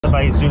if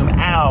I zoom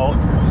out,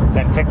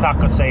 then TikTok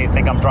will say,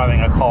 think I'm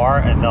driving a car,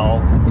 and they'll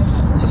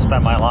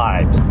suspend my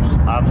lives.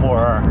 I'm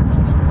more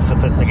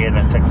sophisticated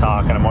than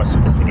TikTok, and I'm more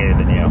sophisticated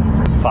than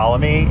you. Follow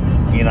me,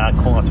 you're not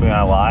cool enough to be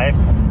on live,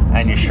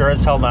 and you're sure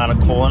as hell not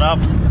cool enough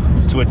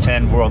to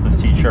attend World of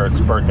T-Shirts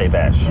birthday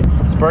bash.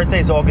 His birthday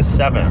is August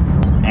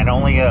 7th, and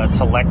only a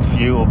select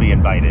few will be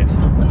invited.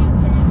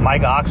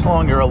 Mike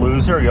Oxlong, you're a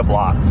loser, you're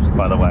blocked,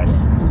 by the way.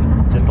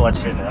 Just to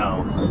let you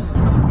know.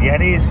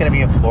 Yeti's gonna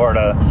be in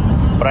Florida,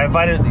 but I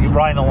invited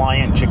Ryan the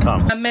Lion to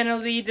come. I'm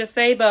mentally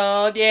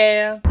disabled,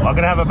 yeah. I'm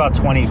gonna have about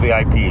 20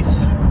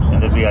 VIPs in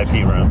the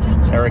VIP room.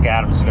 Eric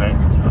Adams is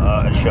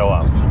gonna show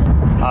up.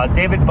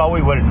 David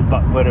Bowie would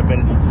have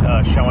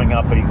been showing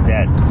up, but he's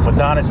dead.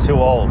 Madonna's too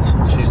old.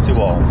 She's too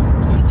old.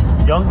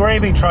 Young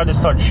Gravy tried to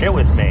start shit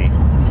with me,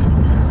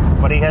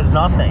 but he has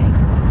nothing.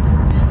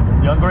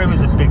 Young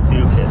Gravy's a big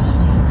doofus.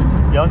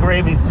 Young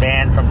Gravy's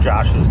banned from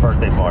Josh's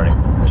birthday party.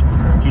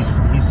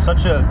 He's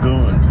such a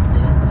goon,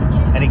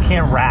 and he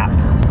can't rap.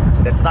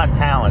 That's not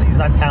talent. He's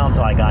not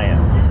talented like I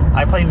am.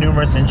 I play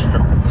numerous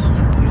instruments.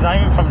 He's not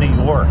even from New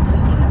York.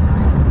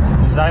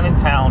 He's not even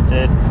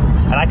talented,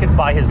 and I could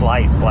buy his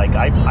life. Like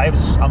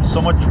I'm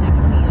so much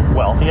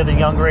wealthier than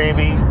Young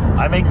Gravy.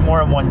 I make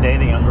more in one day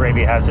than Young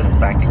Gravy has in his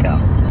bank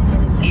account.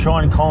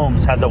 Sean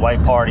Combs had the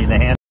white party in the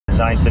Hamptons,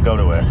 and I used to go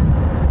to it.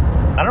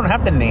 I don't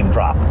have to name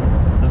drop.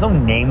 There's no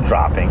name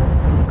dropping.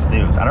 It's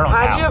news. I don't know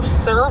how. How do you have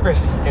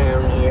service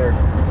down here?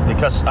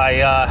 Because I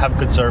have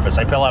good service.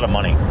 I pay a lot of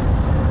money.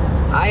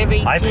 I have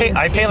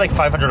I pay like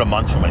 $500 a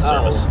month for my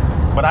service.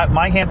 But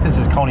my Hamptons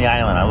is Coney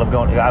Island.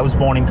 I was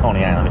born in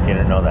Coney Island, if you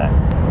didn't know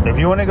that. If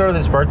you want to go to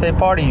this birthday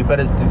party, you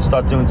better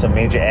start doing some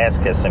major ass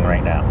kissing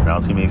right now. You know,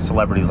 it's gonna be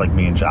celebrities like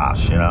me and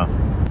Josh. You know,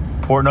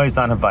 Portnoy's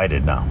not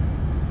invited. No.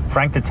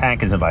 Frank the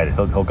Tank is invited.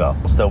 He'll go.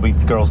 There'll be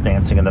girls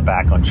dancing in the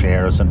back on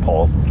chairs and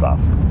poles and stuff.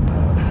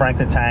 Frank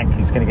the Tank,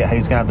 he's gonna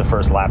have the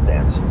first lap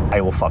dance. I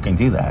will fucking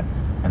do that,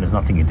 and there's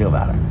nothing you do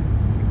about it.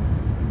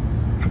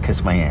 So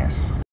kiss my ass.